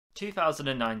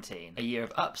2019, a year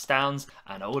of ups, downs,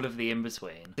 and all of the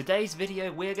in-between. Today's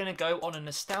video, we're going to go on a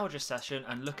nostalgia session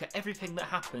and look at everything that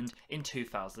happened in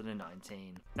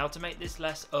 2019. Now, to make this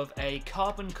less of a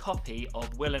carbon copy of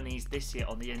Willanies this year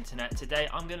on the internet, today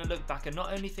I'm going to look back at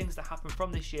not only things that happened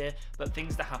from this year, but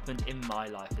things that happened in my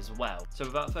life as well. So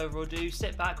without further ado,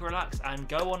 sit back, relax, and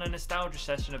go on a nostalgia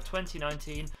session of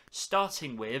 2019,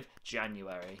 starting with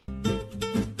January.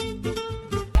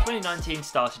 2019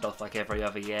 started off like every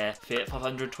other year. Fiat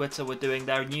 500 Twitter were doing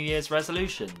their New Year's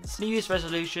resolutions. New Year's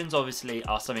resolutions obviously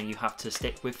are something you have to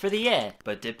stick with for the year,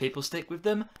 but did people stick with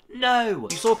them? No!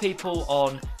 You saw people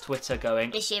on Twitter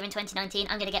going, "This year in 2019,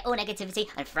 I'm going to get all negativity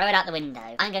and throw it out the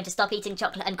window. I'm going to stop eating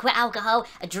chocolate and quit alcohol.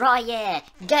 A dry year.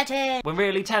 Get it!" When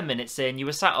really 10 minutes in, you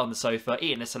were sat on the sofa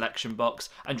eating a selection box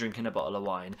and drinking a bottle of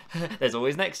wine. There's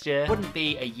always next year. Wouldn't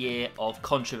be a year of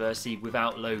controversy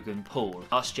without Logan Paul.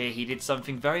 Last year he did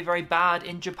something very bad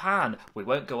in Japan. We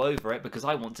won't go over it because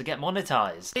I want to get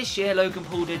monetized. This year Logan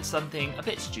Paul did something a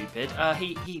bit stupid.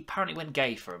 He apparently went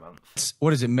gay for a month.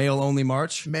 What is it, male only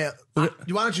March? Why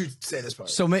don't you say this part?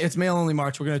 So it's male only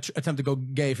March. We're going to attempt to go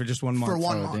gay for just 1 month. For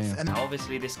 1 month. And now,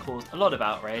 obviously this caused a lot of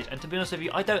outrage, and to be honest with you,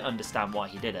 I don't understand why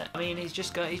he did it. I mean, he's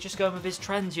just going with his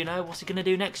trends, you know. What's he going to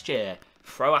do next year?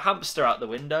 Throw a hamster out the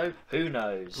window? Who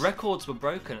knows? Records were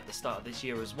broken at the start of this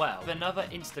year as well, with another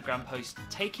Instagram post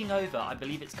taking over, I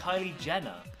believe it's Kylie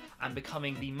Jenner, and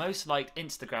becoming the most liked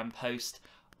Instagram post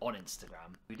on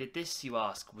Instagram. Who did this, you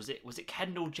ask? Was it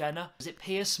Kendall Jenner? Was it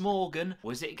Piers Morgan?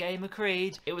 Was it Gay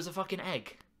McCreed? It was a fucking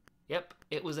egg. Yep,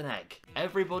 it was an egg.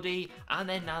 Everybody and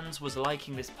their nans was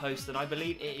liking this post, and I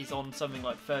believe it is on something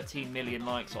like 13 million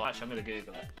likes. Or actually, I'm going to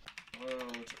Google it.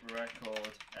 World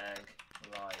record egg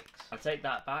likes. I take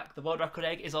that back. The world record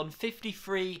egg is on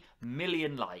 53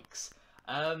 million likes.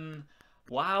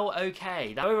 Wow,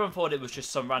 okay. Now, everyone thought it was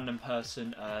just some random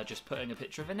person just putting a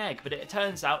picture of an egg, but it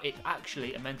turns out it's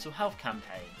actually a mental health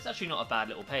campaign. It's actually not a bad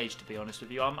little page, to be honest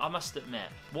with you. I must admit,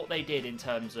 what they did in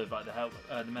terms of like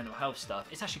the mental health stuff,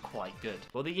 it's actually quite good.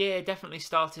 Well, the year definitely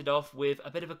started off with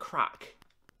a bit of a crack.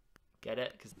 Get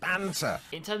it? Because banter.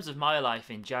 In terms of my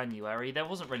life in January, there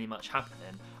wasn't really much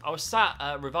happening. I was sat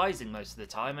revising most of the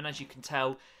time, and as you can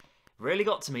tell, really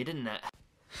got to me, didn't it?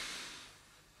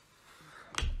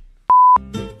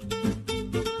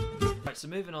 Right, so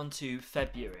moving on to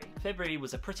February. February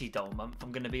was a pretty dull month,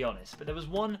 I'm going to be honest, but there was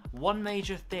one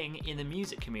major thing in the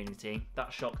music community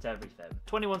that shocked everything.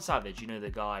 21 Savage, you know, the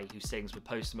guy who sings with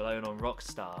Post Malone on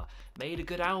Rockstar, made a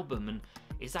good album and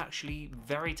is actually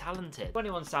very talented.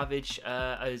 21 Savage,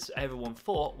 as everyone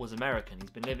thought, was American. He's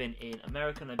been living in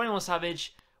America. 21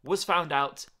 Savage was found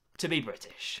out to be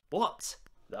British. What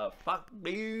the fuck do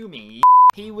you mean?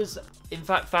 He was, in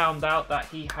fact, found out that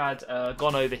he had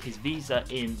gone over his visa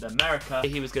in America.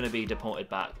 He was going to be deported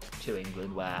back to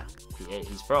England, where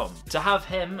he's from. To have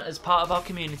him as part of our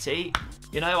community,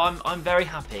 you know, I'm very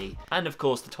happy. And of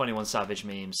course, the 21 Savage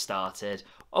memes started.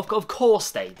 Of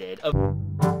course they did.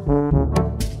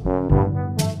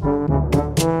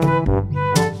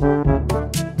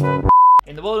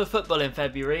 In the world of football in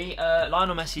February,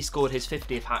 Lionel Messi scored his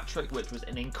 50th hat-trick, which was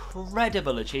an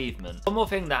incredible achievement. One more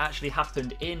thing that actually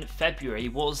happened in February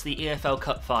was the EFL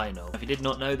Cup final. If you did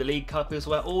not know, the League Cup is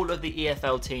where all of the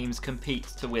EFL teams compete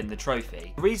to win the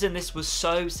trophy. The reason this was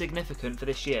so significant for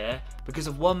this year, because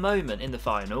of one moment in the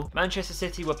final. Manchester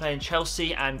City were playing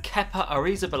Chelsea, and Kepa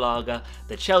Arrizabalaga,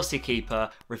 the Chelsea keeper,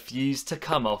 refused to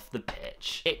come off the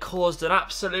pitch. It caused an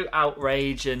absolute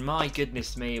outrage, and my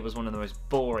goodness me, it was one of the most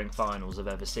boring finals I've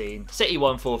ever seen. City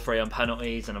won 4-3 on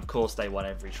penalties, and of course they won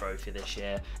every trophy this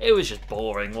year. It was just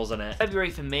boring, wasn't it? February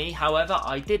for me, however,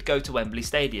 I did go to Wembley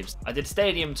Stadium. I did a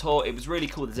stadium tour. It was really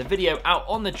cool. There's a video out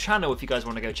on the channel if you guys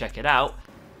want to go check it out.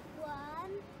 1,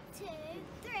 2,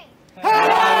 3.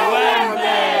 Hello,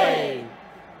 Wembley!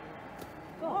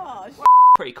 Gosh.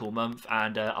 Pretty cool month,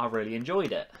 and I really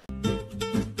enjoyed it.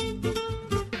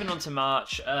 Moving on to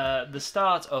March, the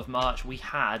start of March we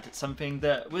had something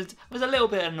that was a little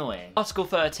bit annoying. Article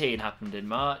 13 happened in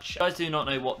March. If you guys do not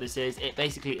know what this is, it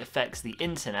basically affects the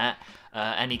internet.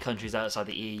 Any countries outside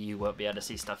the EU won't be able to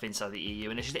see stuff inside the EU,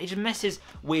 and it just messes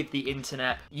with the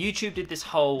internet. YouTube did this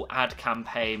whole ad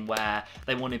campaign where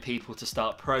they wanted people to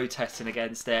start protesting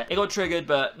against it. It got triggered,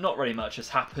 but not really much has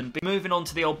happened. But moving on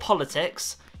to the old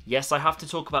politics. Yes, I have to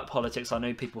talk about politics. I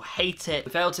know people hate it.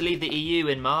 We failed to leave the EU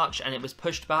in March, and it was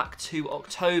pushed back to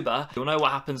October. You'll know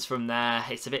what happens from there.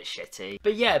 It's a bit shitty.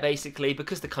 But yeah, basically,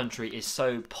 because the country is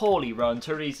so poorly run,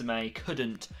 Theresa May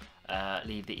couldn't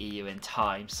leave the EU in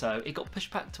time, so it got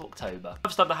pushed back to October.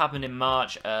 Other stuff that happened in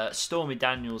March, Stormy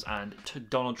Daniels and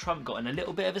Donald Trump got in a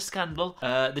little bit of a scandal.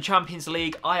 The Champions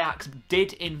League, Ajax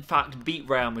did in fact beat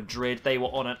Real Madrid. They were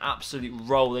on an absolute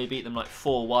roll. They beat them like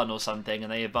 4-1 or something,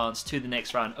 and they advanced to the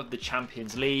next round of the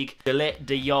Champions League. De Ligt,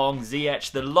 De Jong,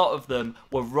 Ziyech, the lot of them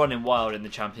were running wild in the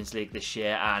Champions League this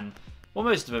year, and well,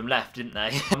 most of them left, didn't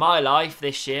they? My life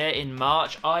this year, in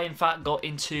March, I in fact got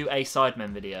into a Sidemen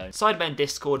video. Sidemen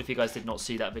Discord, if you guys did not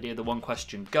see that video, the one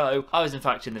question go. I was in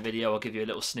fact in the video, I'll give you a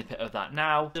little snippet of that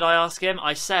now. Did I ask him?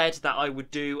 I said that I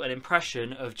would do an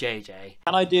impression of JJ.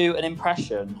 Can I do an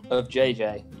impression of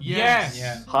JJ? Yes!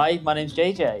 Yeah. Hi, my name's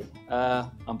JJ.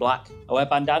 I'm black, I wear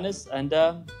bandanas, and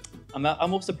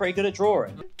I'm also pretty good at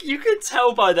drawing. You can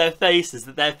tell by their faces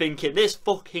that they're thinking, this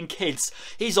fucking kid's,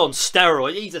 he's on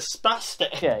steroids, he's a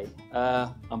spastic. Okay,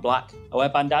 I'm black, I wear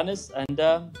bandanas, and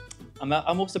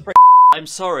I'm also pretty... I'm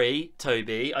sorry,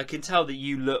 Toby, I can tell that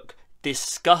you look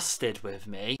disgusted with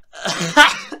me.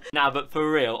 Nah, but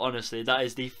for real, honestly, that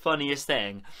is the funniest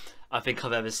thing I think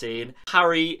I've ever seen.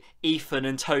 Harry, Ethan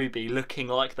and Toby looking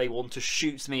like they want to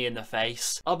shoot me in the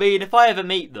face. I mean, if I ever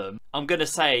meet them, I'm gonna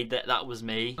say that that was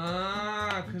me.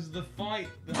 Ah, because the fight.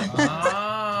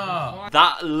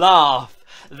 That laugh,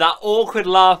 that awkward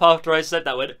laugh after I said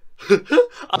that went.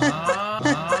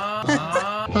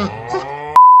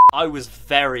 I was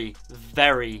very,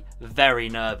 very, very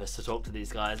nervous to talk to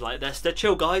these guys. Like, they're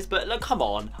chill guys, but look, come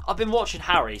on. I've been watching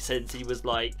Harry since he was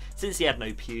like, since he had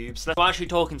no pubes. So actually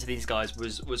talking to these guys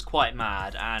was quite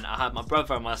mad, and I had my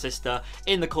brother and my sister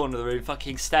in the corner of the room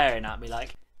fucking staring at me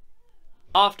like.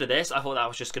 After this, I thought that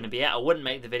was just going to be it. I wouldn't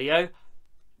make the video.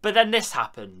 But then this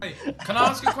happened. Hey, can I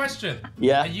ask a question?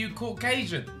 Yeah. Are you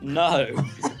Caucasian? No.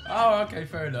 Oh, okay,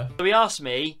 fair enough. So he asked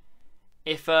me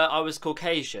if I was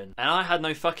Caucasian, and I had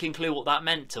no fucking clue what that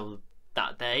meant till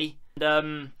that day.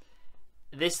 And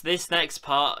this next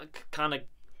part kind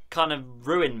of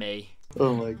ruined me.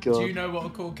 Oh my god. Do you know what a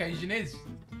Caucasian is?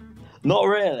 Not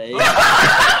really.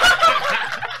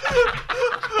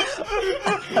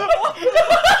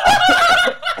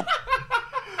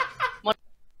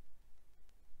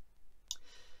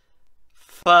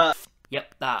 But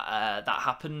yep, that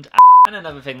happened. And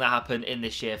another thing that happened in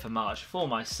this year for March for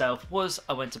myself was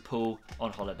I went to Poole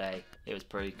on holiday. It was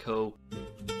pretty cool.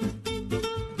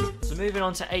 So moving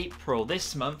on to April,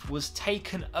 this month was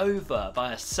taken over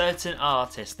by a certain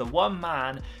artist, the one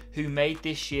man who made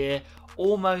this year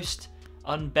almost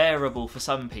unbearable for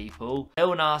some people,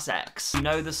 Lil Nas X. You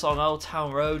know the song Old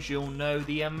Town Road, you'll know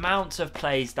the amount of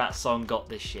plays that song got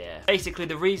this year. Basically,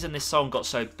 the reason this song got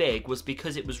so big was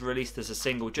because it was released as a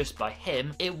single just by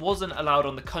him. It wasn't allowed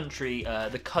on the country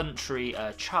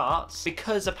charts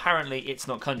because apparently it's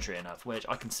not country enough, which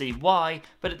I can see why,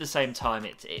 but at the same time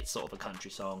it's sort of a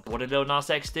country song. What did Lil Nas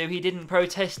X do? He didn't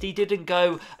protest, he didn't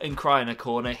go and cry in a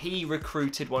corner, he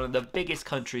recruited one of the biggest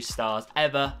country stars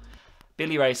ever,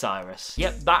 Billy Ray Cyrus.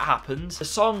 Yep, that happened. The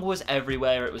song was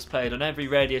everywhere, it was played on every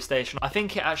radio station. I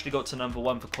think it actually got to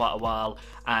 #1 for quite a while,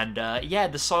 and yeah,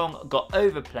 the song got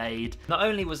overplayed. Not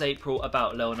only was April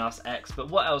about Lil Nas X, but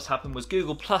what else happened was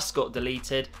Google Plus got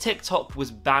deleted, TikTok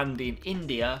was banned in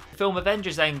India, the film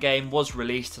Avengers Endgame was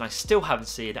released, and I still haven't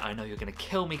seen it. I know you're gonna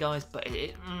kill me guys, but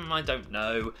I don't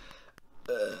know.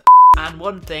 And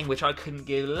one thing which I couldn't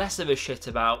give less of a shit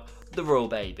about, the royal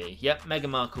baby. Yep,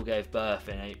 Meghan Markle gave birth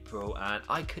in April and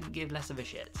I couldn't give less of a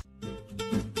shit.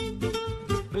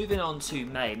 Moving on to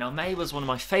May. Now May was one of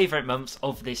my favourite months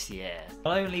of this year.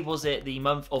 Not only was it the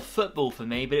month of football for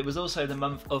me, but it was also the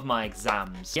month of my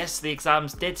exams. Yes, the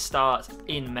exams did start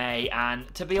in May, and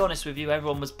to be honest with you,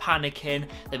 everyone was panicking,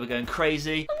 they were going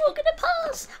crazy. I'm not gonna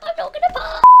pass! I'm not gonna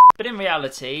pass! But in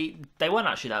reality, they weren't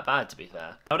actually that bad, to be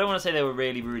fair. I don't want to say they were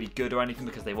really, really good or anything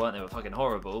because they weren't, they were fucking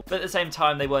horrible. But at the same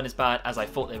time, they weren't as bad as I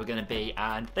thought they were going to be,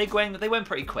 and they went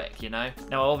pretty quick, you know?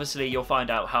 Now, obviously, you'll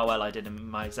find out how well I did in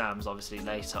my exams, obviously,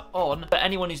 later on. But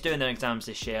anyone who's doing their exams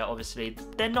this year, obviously,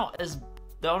 they're not as...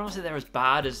 I don't want to say they're as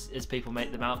bad as people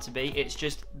make them out to be. It's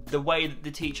just the way that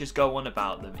the teachers go on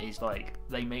about them is like,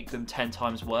 they make them 10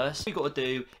 times worse. What you've got to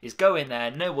do is go in there,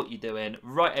 know what you're doing,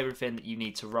 write everything that you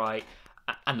need to write,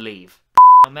 and leave.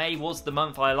 May was the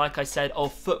month, like I said,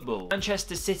 of football.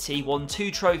 Manchester City won 2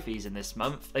 trophies in this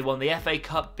month. They won the FA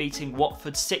Cup, beating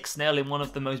Watford 6-0 in one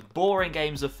of the most boring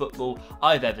games of football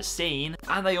I've ever seen.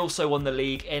 And they also won the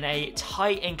league in a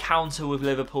tight encounter with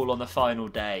Liverpool on the final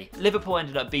day. Liverpool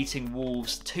ended up beating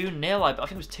Wolves 2-0, I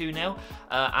think it was 2-0.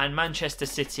 And Manchester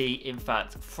City, in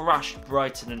fact, thrashed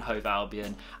Brighton and Hove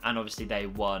Albion. And obviously they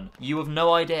won. You have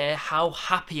no idea how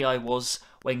happy I was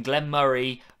when Glenn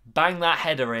Murray banged that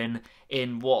header in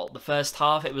in what, the first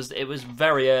half. It was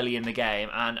very early in the game,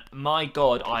 and my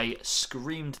God, I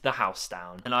screamed the house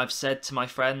down. And I've said to my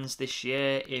friends this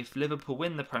year, if Liverpool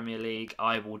win the Premier League,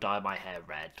 I will dye my hair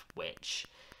red, which,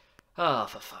 oh,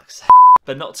 for fuck's sake.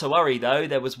 But not to worry though,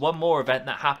 there was one more event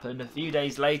that happened a few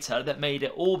days later that made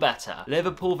it all better.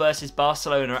 Liverpool versus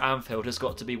Barcelona at Anfield has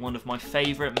got to be one of my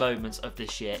favourite moments of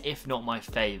this year, if not my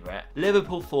favourite.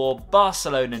 Liverpool 4,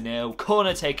 Barcelona 0,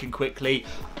 corner taken quickly,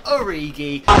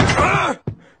 Origi.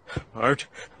 Art,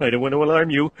 I don't want to alarm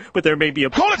you, but there may be a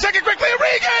corner taken quickly,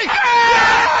 Origi!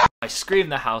 I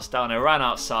screamed the house down, I ran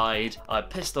outside, I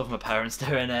pissed off my parents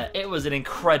doing it. It was an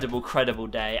incredible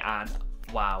day, and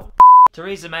wow.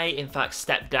 Theresa May in fact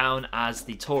stepped down as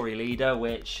the Tory leader,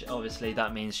 which obviously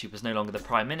that means she was no longer the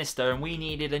Prime Minister, and we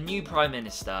needed a new Prime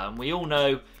Minister, and we all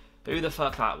know who the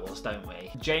fuck that was, don't we?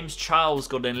 James Charles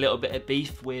got in a little bit of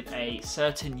beef with a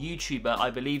certain YouTuber, I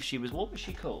believe she was, what was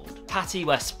she called? Tatty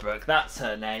Westbrook, that's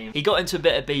her name. He got into a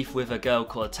bit of beef with a girl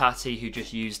called Tatty who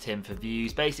just used him for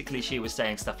views. Basically she was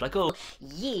saying stuff like, oh,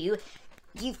 You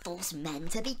force men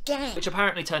to be gay. which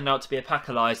apparently turned out to be a pack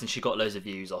of lies, and she got loads of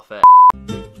views off it.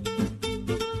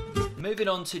 Moving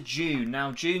on to June.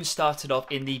 Now, June started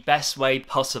off in the best way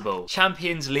possible.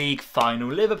 Champions League final.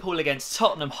 Liverpool against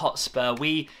Tottenham Hotspur.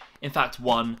 We, in fact,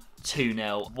 won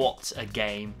 2-0. What a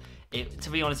game. To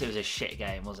be honest, it was a shit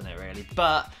game, wasn't it, really?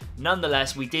 But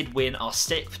nonetheless, we did win our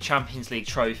 6th Champions League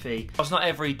trophy. It's not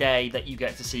every day that you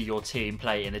get to see your team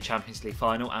play in the Champions League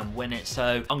final and win it,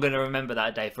 so I'm going to remember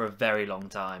that day for a very long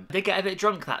time. I did get a bit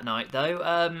drunk that night,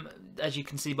 though, as you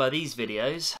can see by these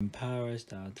videos. From Paris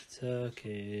down to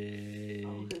Turkey,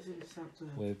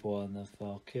 we've won the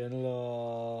fucking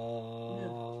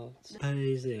lot.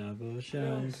 Hazy apple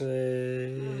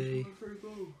shankly.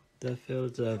 The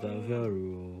fields of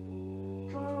Overall.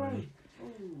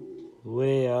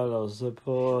 We are those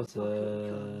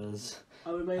supporters.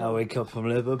 And we come from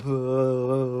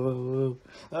Liverpool.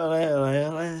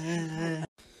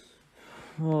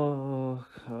 Walk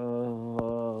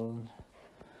on.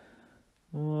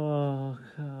 Walk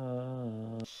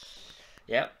on.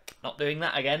 Yep, not doing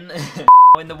that again.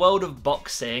 In the world of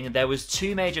boxing, there was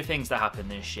 2 major things that happened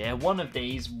this year. One of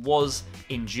these was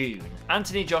in June.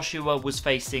 Anthony Joshua was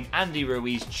facing Andy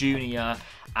Ruiz Jr.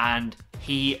 and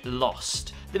he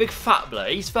lost. The big fat bloke,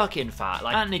 he's fucking fat.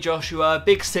 Like Anthony Joshua,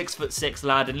 big 6'6"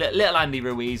 lad, and little Andy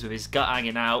Ruiz with his gut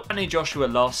hanging out. Anthony Joshua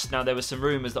lost. Now there were some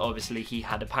rumours that obviously he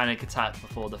had a panic attack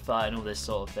before the fight and all this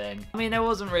sort of thing. I mean, there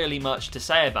wasn't really much to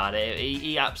say about it.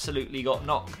 He absolutely got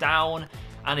knocked down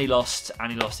and he lost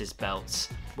his belts,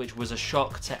 which was a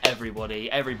shock to everybody,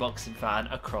 every boxing fan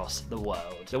across the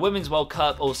world. The Women's World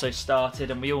Cup also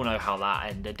started, and we all know how that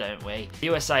ended, don't we? The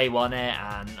USA won it,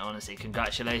 and honestly,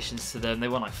 congratulations to them. They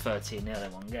won like 13-0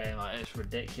 in one game, like, it's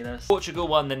ridiculous. Portugal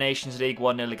won the Nations League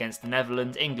 1-0 against the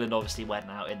Netherlands. England obviously went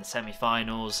out in the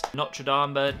semi-finals. Notre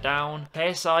Dame burnt down.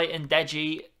 KSI and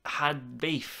Deji had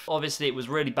beef. Obviously it was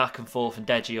really back and forth, and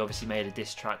Deji obviously made a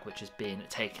diss track which has been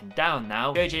taken down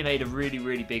now. Deji made a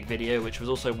really big video, which was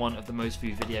also one of the most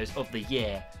viewed videos of the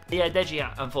year. Yeah, Deji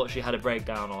unfortunately had a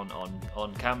breakdown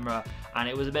on camera, and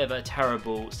it was a bit of a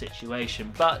terrible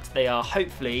situation, but they are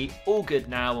hopefully all good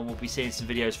now, and we'll be seeing some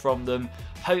videos from them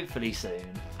hopefully soon.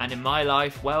 And in my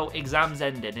life, well, exams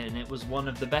ended, and it was one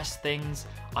of the best things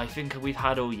I think we've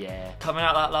had all year. Coming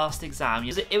out that last exam,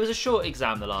 it was a short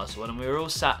exam, the last one, and we were all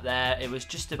sat there. It was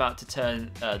just about to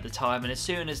turn the time, and as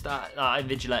soon as that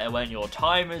invigilator went, your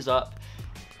time is up,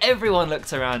 everyone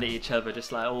looked around at each other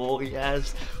just like, oh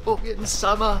yes, fucking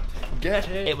summer, get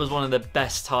it. It was one of the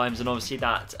best times, and obviously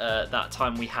that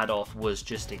time we had off was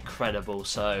just incredible.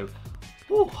 So,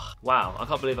 whew, wow, I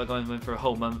can't believe I went for a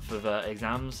whole month of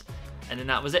exams, and then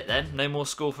that was it then, no more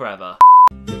school forever.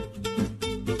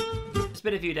 It's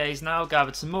been a few days now,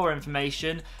 gathered some more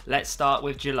information. Let's start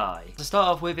with July. To start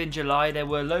off with, in July there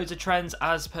were loads of trends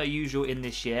as per usual in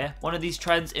this year. One of these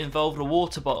trends involved a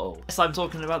water bottle. Yes, I'm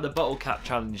talking about the bottle cap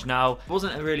challenge. Now, it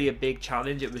wasn't really a big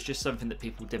challenge, it was just something that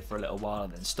people did for a little while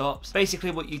and then stops. Basically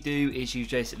what you do is you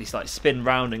basically like spin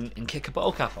round and kick a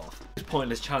bottle cap off. It's a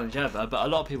pointless challenge ever, but a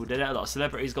lot of people did it, a lot of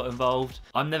celebrities got involved.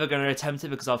 I'm never going to attempt it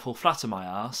because I'll fall flat on my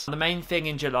ass. The main thing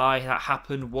in July that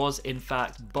happened was, in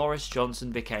fact, Boris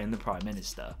Johnson became the Prime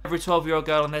Minister. Every 12-year-old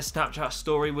girl on their Snapchat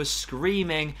story was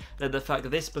screaming that the fact that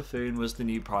this buffoon was the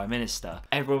new Prime Minister.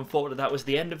 Everyone thought that that was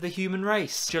the end of the human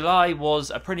race. July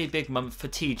was a pretty big month for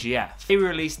TGF. They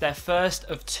released their first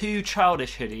of 2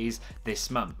 childish hoodies this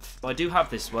month. I do have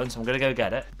this one, so I'm going to go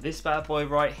get it. This bad boy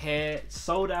right here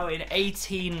sold out in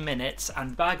 18 minutes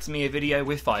and bags me a video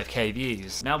with 5k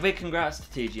views. Now, big congrats to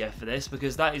TGF for this,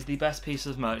 because that is the best piece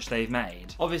of merch they've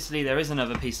made. Obviously, there is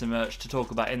another piece of merch to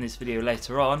talk about in this video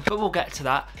later on, but we'll get get to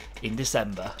that in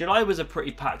December. July was a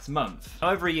pretty packed month.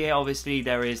 Every year, obviously,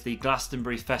 there is the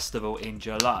Glastonbury Festival in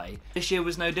July. This year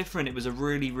was no different. It was a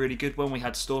really, really good one. We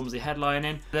had Stormzy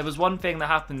headlining. There was one thing that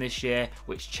happened this year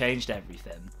which changed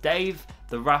everything. Dave,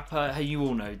 the rapper, you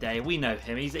all know Dave, we know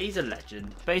him, he's a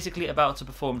legend. Basically about to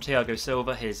perform Thiago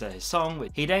Silva, his song.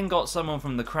 He then got someone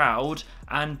from the crowd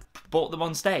and brought them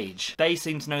on stage. They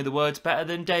seem to know the words better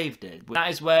than Dave did.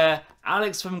 That is where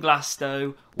Alex from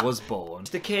Glasto was born.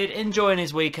 The kid enjoying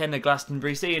his weekend at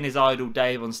Glastonbury, seeing his idol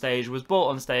Dave on stage, was brought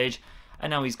on stage, and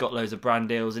now he's got loads of brand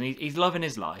deals and he's loving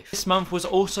his life. This month was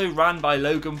also ran by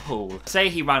Logan Paul. Say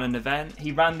he ran an event,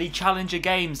 he ran the Challenger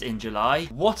Games in July.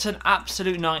 What an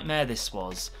absolute nightmare this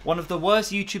was. One of the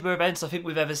worst YouTuber events I think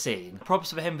we've ever seen.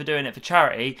 Props for him for doing it for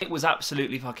charity. It was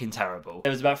absolutely fucking terrible.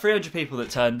 There was about 300 people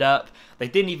that turned up. They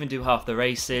didn't even do half the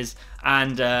races.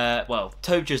 And, well,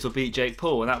 Toe Jizzle beat Jake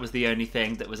Paul, and that was the only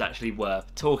thing that was actually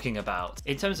worth talking about.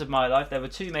 In terms of my life, there were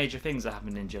two major things that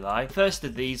happened in July. The first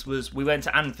of these was we went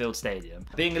to Anfield Stadium.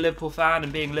 Being a Liverpool fan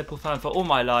and being a Liverpool fan for all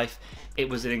my life, it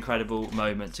was an incredible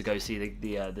moment to go see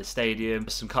the stadium.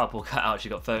 Some cardboard cutouts you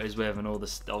got photos with, and all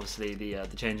this, obviously the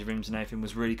changing rooms and everything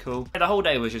was really cool. The whole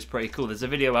day was just pretty cool. There's a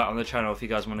video out on the channel if you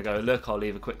guys want to go look. I'll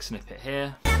leave a quick snippet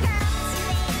here.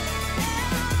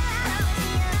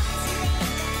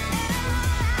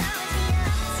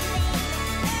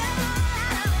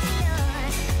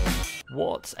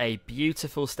 What a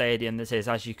beautiful stadium this is.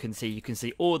 As you can see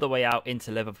all the way out into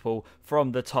Liverpool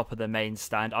from the top of the main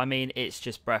stand. I mean, it's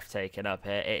just breathtaking up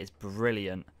here. It is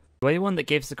brilliant. For anyone that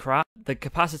gives a crap, the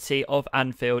capacity of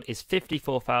Anfield is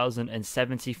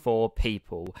 54,074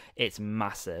 people. It's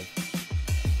massive.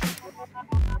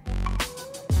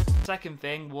 Second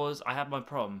thing was I had my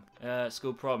prom,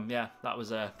 school prom. Yeah, that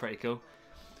was pretty cool.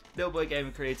 Little boy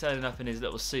Gamer Crew turning up in his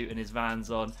little suit and his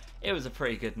Vans on. It was a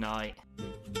pretty good night.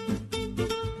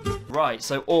 Right,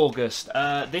 so August.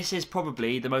 This is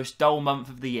probably the most dull month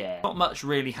of the year. Not much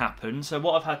really happened, so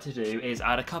what I've had to do is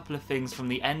add a couple of things from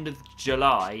the end of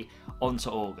July onto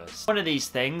August. One of these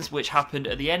things, which happened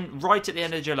at the end, right at the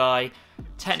end of July,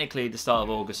 technically the start of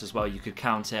August as well, you could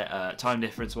count it time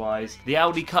difference wise. The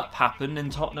Aldi Cup happened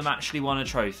and Tottenham actually won a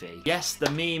trophy. Yes, the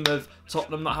meme of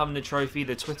Tottenham not having a trophy,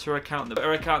 the Twitter account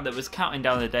that was counting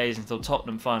down the days until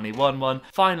Tottenham finally won one,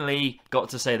 finally got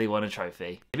to say they won a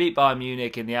trophy. They beat Bayern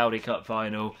Munich in the Aldi Cup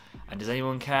final, and does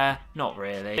anyone care? Not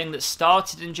really. The thing that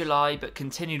started in July but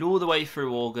continued all the way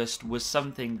through August was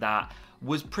something that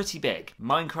was pretty big.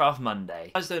 Minecraft Monday.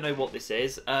 You guys don't know what this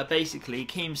is. Basically,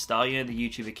 Keemstar, you know the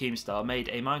YouTuber Keemstar, made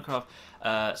a Minecraft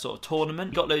sort of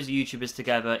tournament. Got loads of YouTubers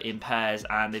together in pairs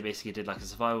and they basically did like a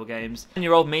survival games.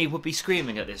 10-year-old me would be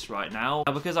screaming at this right now.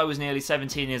 Because I was nearly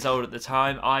 17 years old at the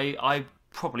time, I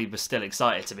probably was still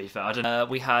excited, to be fair. I don't know.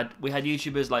 We had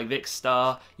YouTubers like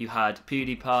Vicstar, you had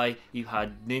PewDiePie, you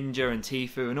had Ninja and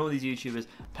Tfue, and all these YouTubers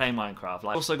playing Minecraft.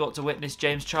 Like, also got to witness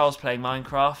James Charles playing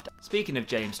Minecraft. Speaking of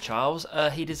James Charles,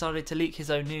 he decided to leak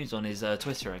his own news on his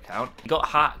Twitter account. He got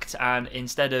hacked, and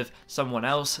instead of someone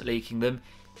else leaking them,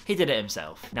 he did it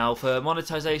himself. Now, for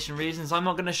monetization reasons, I'm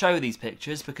not going to show these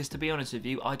pictures because, to be honest with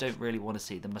you, I don't really want to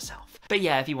see them myself. But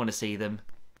yeah, if you want to see them,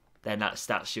 then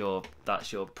that's your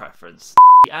preference.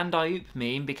 The "and I oop"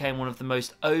 meme became one of the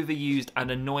most overused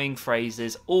and annoying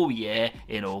phrases all year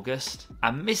in August.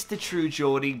 And Mr. True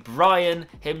Geordie, Brian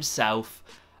himself,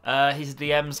 his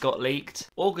DMs got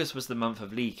leaked. August was the month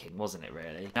of leaking, wasn't it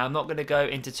really? Now, I'm not going to go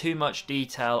into too much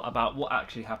detail about what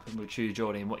actually happened with True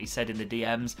Geordie and what he said in the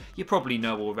DMs. You probably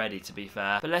know already, to be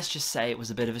fair. But let's just say it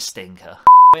was a bit of a stinker.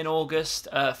 In August,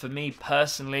 for me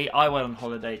personally, I went on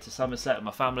holiday to Somerset with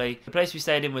my family. The place we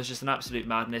stayed in was just an absolute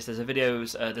madness. There's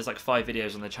there's like 5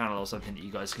 videos on the channel or something that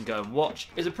you guys can go and watch.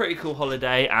 It was a pretty cool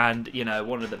holiday, and you know,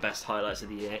 one of the best highlights of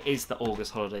the year is the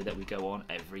August holiday that we go on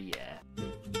every year.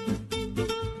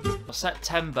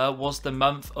 September was the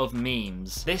month of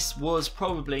memes. This was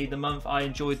probably the month I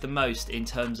enjoyed the most in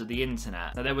terms of the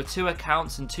internet. Now, there were 2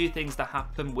 accounts and 2 things that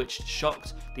happened which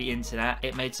shocked the internet.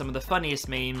 It made some of the funniest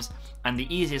memes and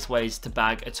the easiest ways to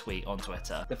bag a tweet on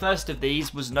Twitter. The first of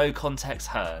these was No Context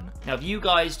Hearn. Now, if you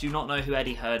guys do not know who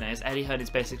Eddie Hearn is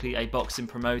basically a boxing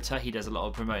promoter. He does a lot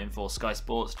of promoting for Sky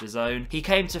Sports, DAZN. He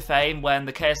came to fame when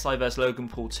the KSI vs Logan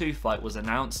Paul 2 fight was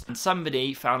announced, and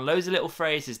somebody found loads of little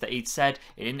phrases that he'd said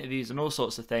in interviews and all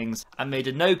sorts of things and made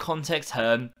a No Context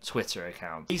Hearn Twitter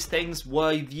account. These things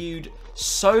were viewed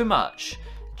so much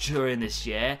during this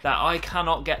year that I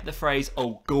cannot get the phrase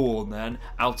 "oh go on then"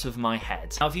 out of my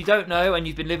head. Now, if you don't know and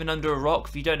you've been living under a rock,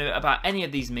 if you don't know about any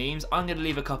of these memes, I'm going to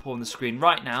leave a couple on the screen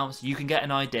right now so you can get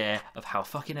an idea of how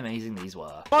fucking amazing these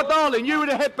were. My darling, you with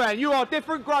a headband, you are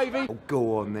different gravy. Oh,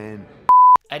 go on then.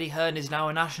 Eddie Hearn is now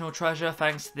a national treasure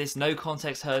thanks to this No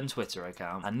Context Hearn Twitter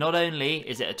account. And not only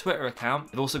is it a Twitter account,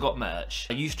 they've also got merch.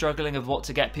 Are you struggling of what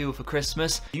to get people for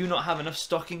Christmas? Do you not have enough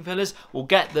stocking fillers? Well,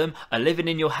 get them a Living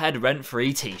in Your Head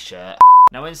rent-free t-shirt.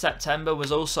 Now in September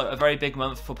was also a very big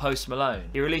month for Post Malone.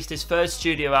 He released his first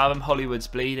studio album, Hollywood's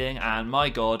Bleeding, and my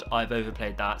god, I've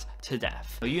overplayed that to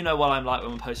death. Well, you know what I'm like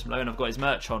when Post Malone, I've got his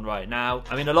merch on right now.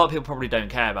 I mean, a lot of people probably don't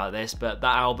care about this, but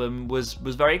that album was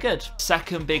very good.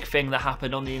 Second big thing that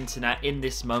happened on the internet in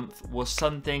this month was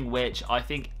something which I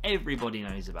think everybody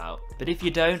knows about. But if you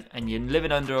don't, and you're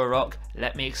living under a rock,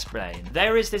 let me explain.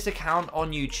 There is this account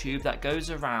on YouTube that goes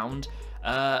around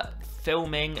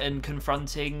filming and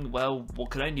confronting, well,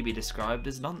 what can only be described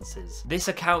as nonces. This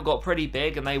account got pretty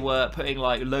big and they were putting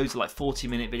like loads of like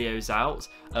 40-minute videos out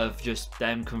of just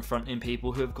them confronting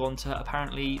people who have gone to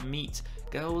apparently meet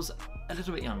girls a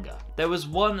little bit younger. There was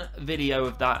one video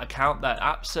of that account that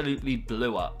absolutely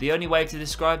blew up. The only way to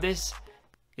describe this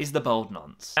is the bold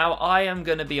nonce. Now, I am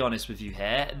going to be honest with you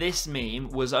here. This meme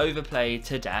was overplayed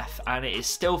to death and it is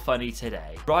still funny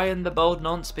today. Brian the bold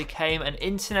nonce became an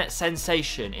internet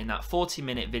sensation in that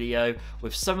 40-minute video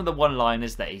with some of the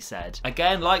one-liners that he said.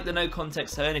 Again, like the No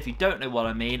Context Hearn, if you don't know what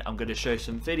I mean, I'm going to show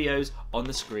some videos on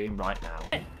the screen right now.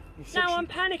 Now I'm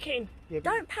panicking.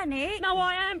 Don't panic. No,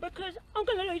 I am, because I'm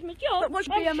going to lose my job. But what's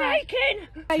I'm your mate? shaking.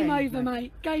 Game over,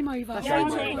 mate. Game over. Yeah,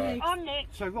 Game over. I'm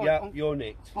nicked. So right, yeah, you're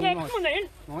nicked. Yeah, come on then.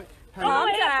 Right. I'm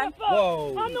not here down. for a fight.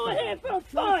 Whoa. I'm not here for a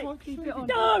fight. Keep it on.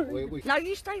 No. No,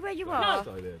 you stay where you are.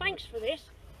 No, thanks for this.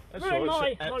 That's Ruined all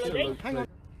right, my so holiday. absolutely. Hang on.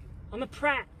 I'm a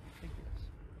prat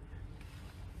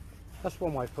That's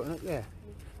one way of putting it, yeah.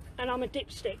 and I'm a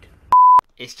dipstick.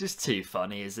 It's just too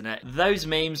funny, isn't it? Those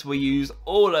memes were used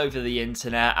all over the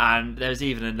internet, and there's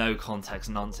even a No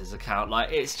Context Nonsense account.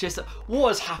 Like, it's just, what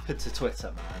has happened to Twitter,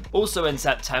 man? Also in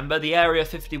September, the Area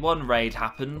 51 raid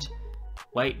happened.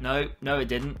 Wait, no, it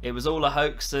didn't. It was all a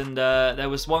hoax, and there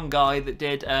was one guy that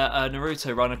did a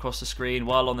Naruto run across the screen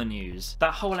while on the news.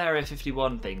 That whole Area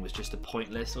 51 thing was just a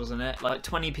pointless, wasn't it? Like,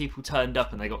 20 people turned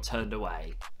up and they got turned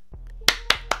away.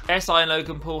 SI and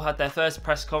Logan Paul had their first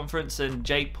press conference and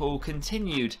Jake Paul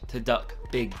continued to duck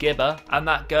Big Gibber. And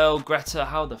that girl, Greta,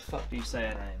 how the fuck do you say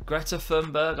her name? Greta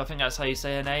Thunberg, I think that's how you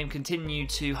say her name, continued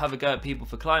to have a go at people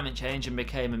for climate change and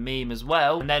became a meme as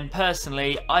well. And then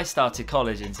personally, I started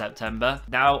college in September.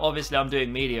 Now, obviously I'm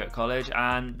doing media at college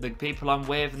and the people I'm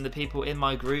with and the people in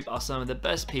my group are some of the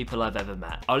best people I've ever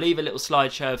met. I'll leave a little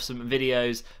slideshow of some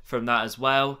videos from that as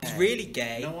well. It's really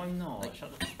gay. No, I'm not. Like,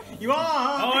 shut the fuck up. You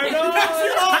are! Oh, I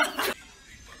know!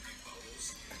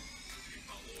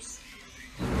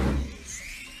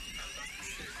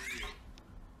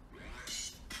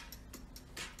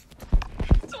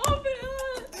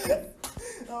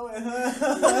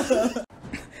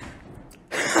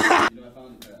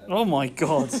 Oh my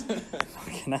god.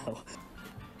 Fucking hell.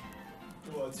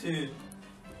 What, two?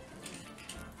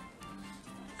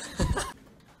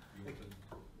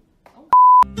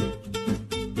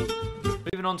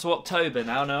 Moving on to October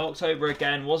now. Now, October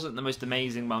again wasn't the most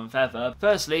amazing month ever.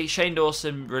 Firstly, Shane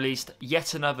Dawson released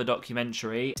yet another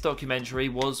documentary. This documentary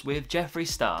was with Jeffree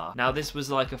Star. Now, this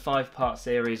was like a 5-part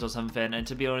series or something, and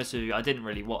to be honest with you, I didn't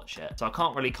really watch it, so I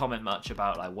can't really comment much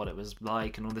about like what it was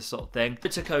like and all this sort of thing.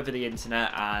 It took over the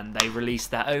internet and they released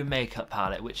their own makeup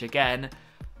palette, which again,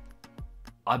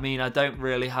 I mean, I don't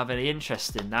really have any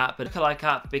interest in that, but Lookalike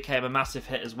app became a massive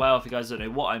hit as well. If you guys don't know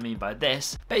what I mean by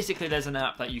this, basically there's an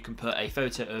app that you can put a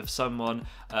photo of someone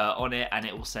on it and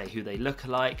it will say who they look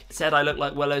like. It said I look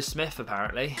like Willow Smith,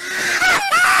 apparently.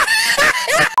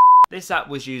 This app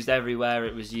was used everywhere.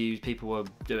 It was used, people were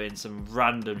doing some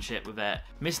random shit with it.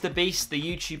 Mr. Beast, the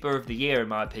YouTuber of the year in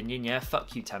my opinion, yeah,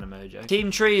 fuck you Tana Mojo.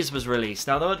 Team Trees was released.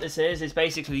 Now what this is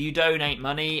basically you donate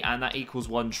money and that equals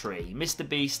 1 tree. Mr.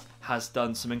 Beast has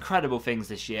done some incredible things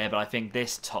this year, but I think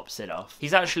this tops it off.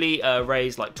 He's actually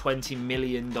raised like $20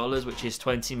 million, which is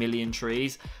 20 million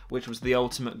trees, which was the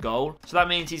ultimate goal. So that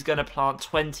means he's gonna plant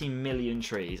 20 million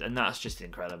trees, and that's just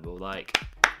incredible. Like,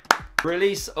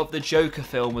 release of the Joker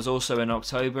film was also in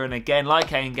October, and again, like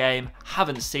Endgame,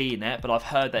 haven't seen it, but I've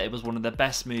heard that it was one of the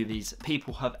best movies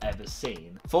people have ever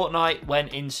seen. Fortnite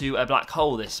went into a black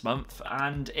hole this month,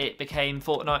 and it became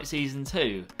Fortnite Season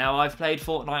 2. Now, I've played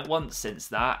Fortnite once since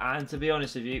that, and to be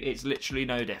honest with you, it's literally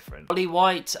no different. Ollie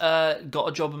White got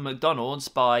a job at McDonald's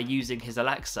by using his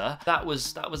Alexa. That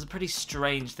was a pretty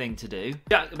strange thing to do.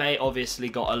 Jack May obviously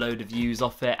got a load of views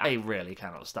off it. I really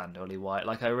cannot stand Ollie White.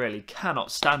 Like, I really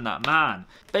cannot stand that man.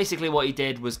 Basically what he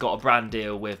did was got a brand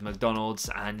deal with McDonald's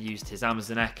and used his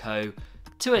Amazon Echo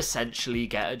to essentially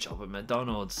get a job at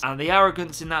McDonald's. And the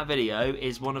arrogance in that video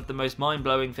is one of the most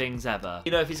mind-blowing things ever.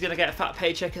 You know, if he's gonna get a fat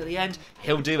paycheck at the end,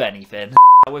 he'll do anything.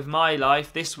 With my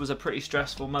life, this was a pretty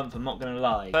stressful month, I'm not gonna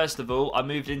lie. First of all, I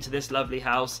moved into this lovely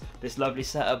house, this lovely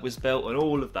setup was built and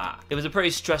all of that. It was a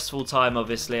pretty stressful time,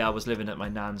 obviously. I was living at my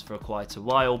nan's for quite a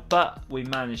while, but we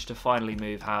managed to finally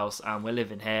move house and we're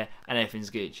living here and everything's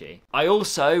Gucci. I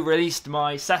also released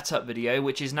my setup video,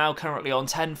 which is now currently on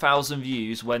 10,000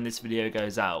 views when this video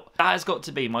goes out. That has got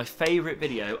to be my favourite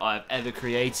video I've ever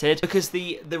created because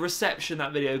the reception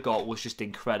that video got was just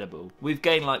incredible. We've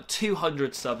gained like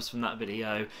 200 subs from that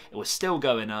video. It was still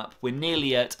going up. We're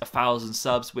nearly at 1,000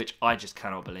 subs, which I just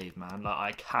cannot believe, man. Like,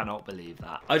 I cannot believe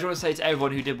that. I just want to say to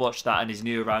everyone who did watch that and is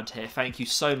new around here, thank you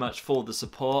so much for the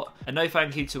support. And no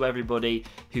thank you to everybody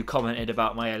who commented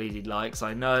about my LED lights.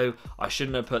 I know I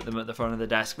shouldn't have put them at the front of the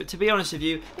desk, but to be honest with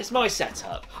you, it's my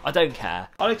setup. I don't care.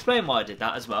 I'll explain why I did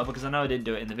that as well, because I know I didn't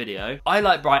do it in the video. I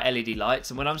like bright LED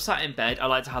lights, and when I'm sat in bed, I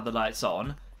like to have the lights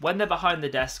on. When they're behind the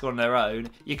desk on their own,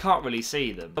 you can't really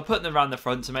see them. I put them around the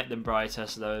front to make them brighter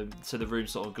so the room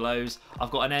sort of glows.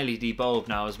 I've got an LED bulb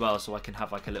now as well, so I can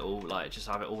have like a little, like, just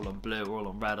have it all on blue or all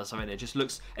on red or something. It just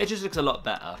looks a lot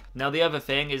better. Now the other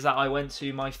thing is that I went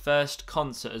to my first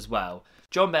concert as well.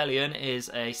 John Bellion is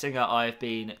a singer I've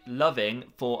been loving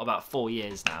for about 4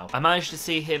 years now. I managed to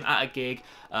see him at a gig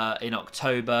in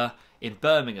October in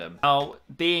Birmingham. Now,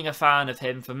 being a fan of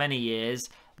him for many years,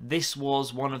 this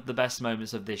was one of the best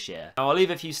moments of this year. Now, I'll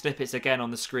leave a few snippets again on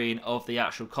the screen of the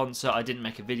actual concert. I didn't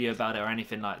make a video about it or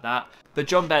anything like that. But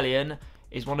John Bellion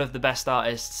is one of the best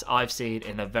artists I've seen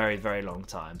in a very, very long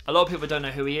time. A lot of people don't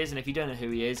know who he is, and if you don't know who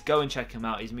he is, go and check him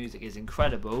out. His music is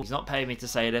incredible. He's not paying me to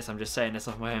say this, I'm just saying this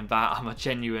off my own bat. I'm a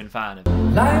genuine fan of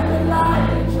him.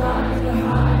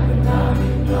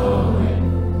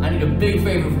 I need a big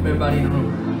favor from everybody in the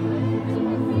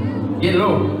room. Get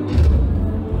low.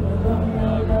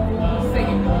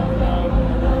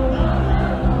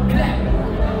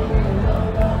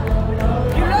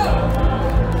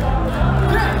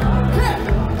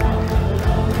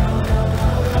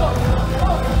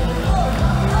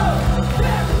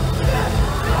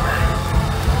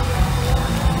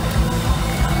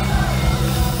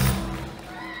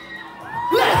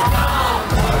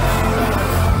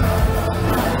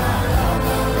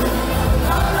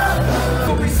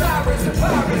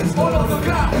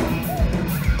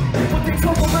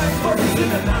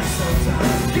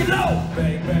 Get low,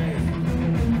 baby.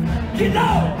 Get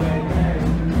low, baby.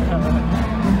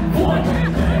 1,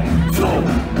 2,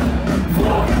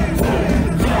 4, 2,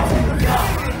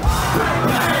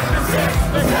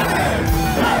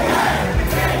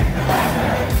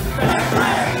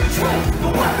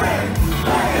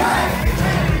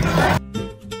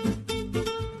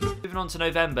 Moving on to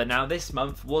November. Now, this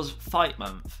month was Fight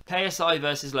Month. KSI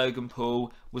versus Logan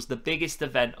Paul was the biggest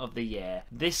event of the year.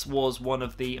 This was one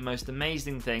of the most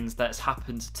amazing things that's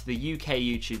happened to the UK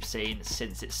YouTube scene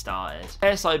since it started.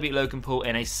 KSI beat Logan Paul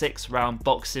in a 6-round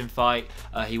boxing fight.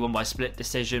 He won by split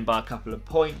decision by a couple of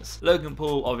points. Logan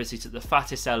Paul obviously took the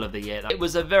fattest L of the year. It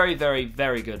was a very, very,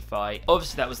 very good fight.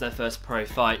 Obviously that was their first pro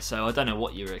fight, so I don't know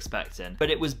what you were expecting. But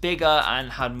it was bigger and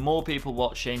had more people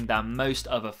watching than most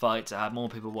other fights. It had more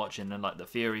people watching than like the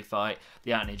Fury fight,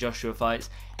 the Anthony Joshua fights.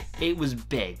 It was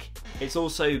big. It's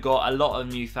also got a lot of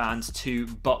new fans to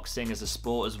boxing as a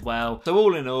sport as well. So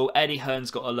all in all, Eddie Hearn's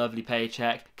got a lovely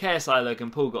paycheck, KSI Logan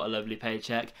Paul got a lovely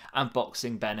paycheck, and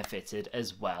boxing benefited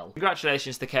as well.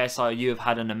 Congratulations to KSI, you have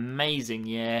had an amazing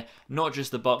year, not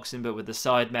just the boxing but with the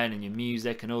sidemen and your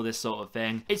music and all this sort of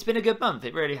thing. It's been a good month,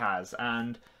 it really has,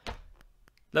 and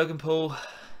Logan Paul...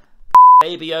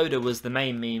 Baby Yoda was the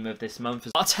main meme of this month.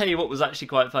 I'll tell you what was actually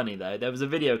quite funny though. There was a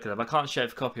video clip, I can't show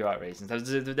it for copyright reasons.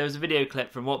 There was a video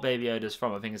clip from what Baby Yoda's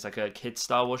from. I think it's like a kid's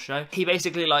Star Wars show. He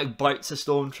basically like bites a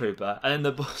stormtrooper and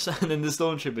then the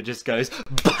stormtrooper just goes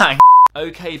bang.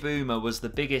 Okay boomer was the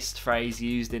biggest phrase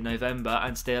used in November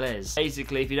and still is.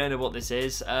 Basically, if you don't know what this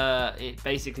is, it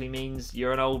basically means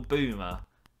you're an old boomer.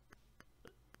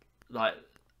 Like,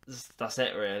 that's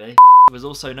it really. It was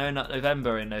also known at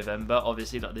November in November,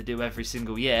 obviously, like they do every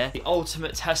single year. The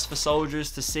ultimate test for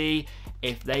soldiers to see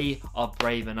if they are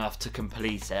brave enough to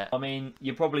complete it. I mean,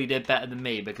 you probably did better than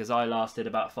me because I lasted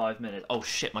about 5 minutes. Oh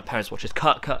shit, my parents watch this.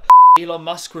 Cut. Elon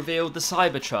Musk revealed the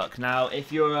Cybertruck. Now,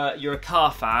 if you're a car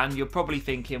fan, you're probably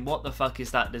thinking, what the fuck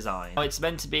is that design? Well, it's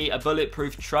meant to be a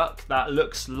bulletproof truck that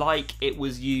looks like it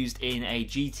was used in a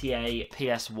GTA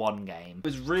PS1 game. It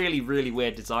was really, really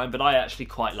weird design, but I actually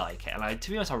quite like it, and to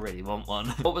be honest, I really want one.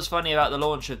 What was funny about the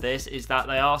launch of this is that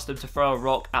they asked them to throw a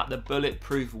rock at the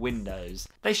bulletproof windows.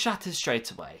 They shattered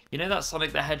straight away. You know that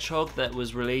Sonic the Hedgehog that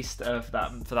was released for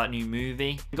that new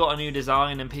movie? It got a new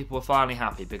design and people were finally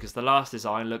happy because the last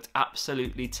design looked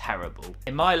absolutely terrible.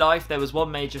 In my life, there was one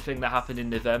major thing that happened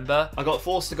in November. I got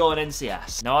forced to go on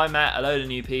NCS. Now, I met a load of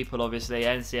new people, obviously.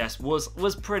 NCS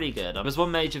was pretty good. There's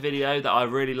one major video that I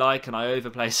really like and I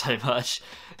overplay so much.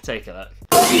 Take a look.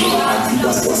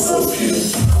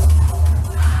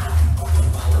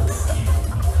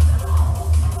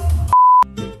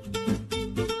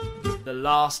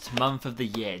 Last month of the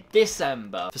year,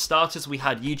 December. For starters, we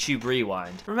had YouTube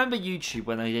Rewind. Remember YouTube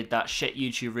when they did that shit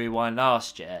YouTube Rewind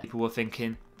last year? People were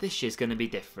thinking, this year's going to be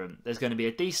different. There's going to be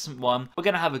a decent one. We're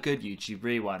going to have a good YouTube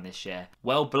Rewind this year.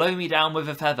 Well, blow me down with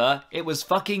a feather. It was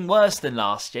fucking worse than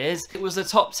last year's. It was a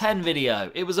top 10 video.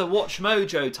 It was a Watch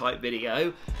Mojo type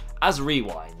video as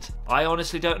Rewind. I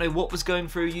honestly don't know what was going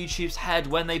through YouTube's head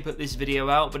when they put this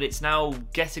video out, but it's now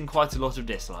getting quite a lot of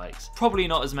dislikes. Probably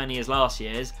not as many as last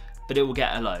year's, but it will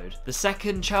get a load. The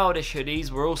second Childish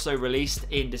hoodies were also released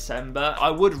in December. I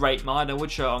would rate mine, I would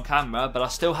show it on camera, but I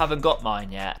still haven't got mine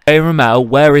yet. Hey Ramel,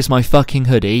 where is my fucking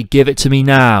hoodie? Give it to me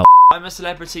now. I'm a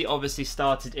Celebrity obviously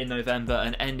started in November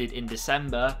and ended in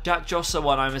December. Jack Josser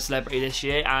won I'm a Celebrity this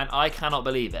year and I cannot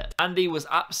believe it. Andy was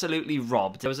absolutely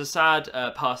robbed. There was a sad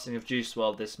passing of Juice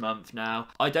WRLD this month now.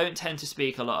 I don't tend to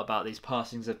speak a lot about these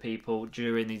passings of people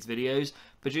during these videos,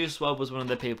 but Juice WRLD was one of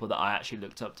the people that I actually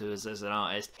looked up to as an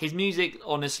artist. His music,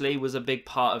 honestly, was a big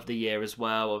part of the year as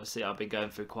well. Obviously, I've been going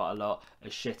through quite a lot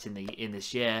of shit in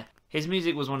this year. His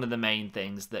music was one of the main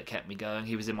things that kept me going.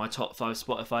 He was in my top 5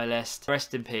 Spotify list.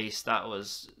 Rest in peace. That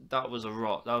was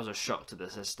a shock to the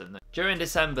system. During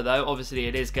December, though, obviously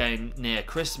it is going near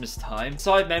Christmas time.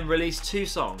 Sidemen released 2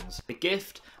 songs, The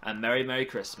Gift and Merry Merry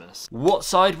Christmas. What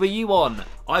side were you on?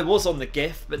 I was on The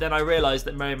Gift, but then I realised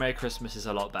that Merry Merry Christmas is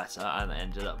a lot better and I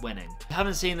ended up winning. If you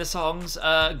haven't seen the songs,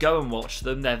 go and watch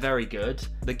them. They're very good.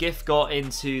 The Gift got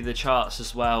into the charts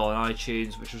as well on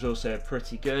iTunes, which was also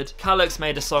pretty good. KITCLUB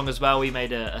made a song as well. We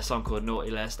made a song called Naughty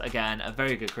List. Again, a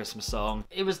very good Christmas song.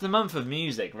 It was the month of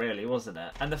music, really, wasn't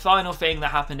it? And the final thing that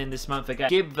happened in this month again,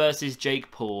 Gibb versus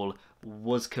Jake Paul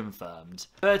was confirmed.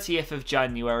 30th of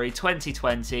January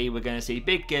 2020, we're going to see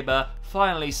Big Gibber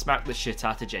finally smack the shit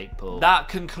out of Jake Paul. That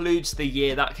concludes the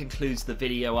year, that concludes the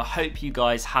video. I hope you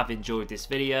guys have enjoyed this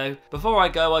video. Before I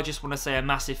go, I just want to say a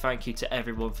massive thank you to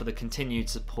everyone for the continued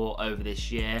support over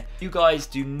this year. You guys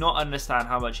do not understand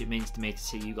how much it means to me to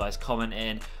see you guys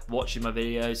commenting, watching my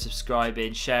videos,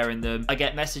 subscribing, sharing them. I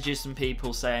get messages from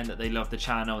people saying that they love the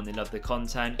channel and they love the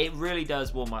content. It really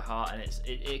does warm my heart and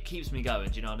it keeps me going,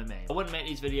 do you know what I mean? I wouldn't make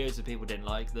these videos if people didn't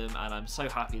like them, and I'm so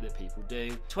happy that people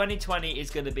do. 2020 is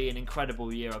going to be an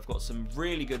incredible year. I've got some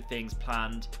really good things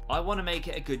planned. I want to make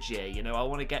it a good year, you know. I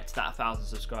want to get to that 1,000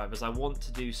 subscribers. I want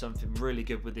to do something really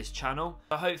good with this channel.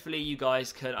 So hopefully you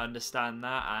guys can understand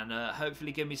that and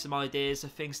hopefully give me some ideas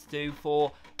of things to do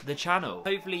for the channel.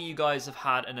 Hopefully you guys have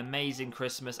had an amazing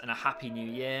Christmas and a happy new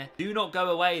year. Do not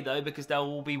go away though, because there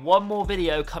will be one more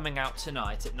video coming out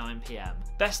tonight at 9 PM.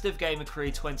 Best of Gamer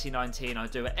Creed 2019. I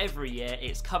do it every year.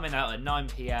 It's coming out at 9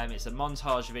 PM. It's a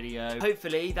montage video.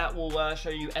 Hopefully that will show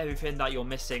you everything that you're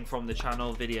missing from the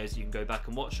channel, videos you can go back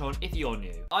and watch on if you're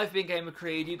new. I've been Gamer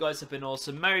Creed. You guys have been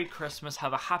awesome. Merry Christmas.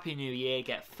 Have a happy new year.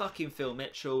 Get fucking Phil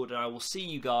Mitchell, and I will see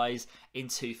you guys in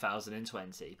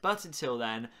 2020. But until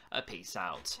then, peace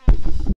out.